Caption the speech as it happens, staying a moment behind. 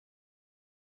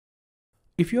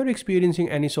If you are experiencing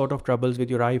any sort of troubles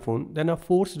with your iPhone, then a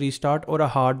forced restart or a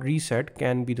hard reset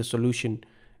can be the solution.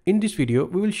 In this video,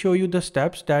 we will show you the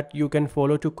steps that you can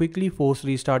follow to quickly force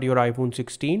restart your iPhone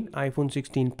 16, iPhone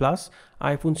 16 Plus,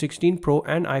 iPhone 16 Pro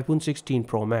and iPhone 16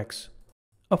 Pro Max.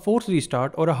 A forced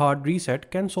restart or a hard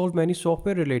reset can solve many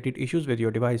software related issues with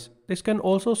your device. This can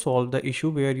also solve the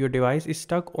issue where your device is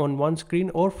stuck on one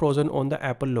screen or frozen on the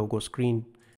Apple logo screen.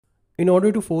 In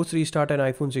order to force restart an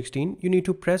iPhone 16, you need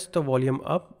to press the volume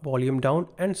up, volume down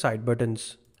and side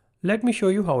buttons. Let me show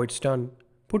you how it's done.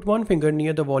 Put one finger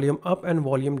near the volume up and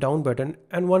volume down button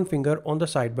and one finger on the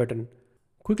side button.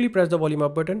 Quickly press the volume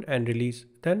up button and release,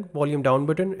 then volume down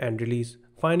button and release.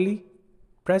 Finally,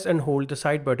 press and hold the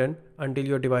side button until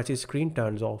your device's screen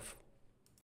turns off.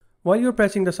 While you're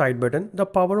pressing the side button, the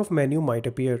power off menu might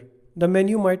appear. The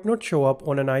menu might not show up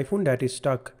on an iPhone that is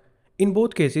stuck. In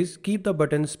both cases, keep the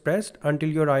buttons pressed until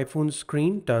your iPhone's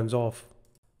screen turns off.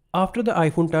 After the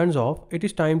iPhone turns off, it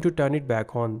is time to turn it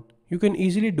back on. You can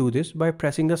easily do this by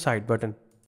pressing the side button.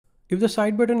 If the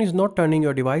side button is not turning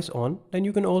your device on, then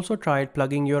you can also try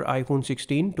plugging your iPhone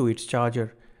 16 to its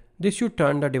charger. This should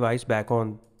turn the device back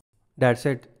on. That's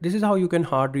it. This is how you can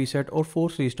hard reset or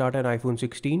force restart an iPhone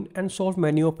 16 and solve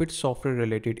many of its software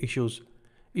related issues.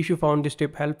 If you found this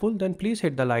tip helpful, then please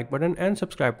hit the like button and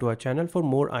subscribe to our channel for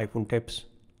more iPhone tips.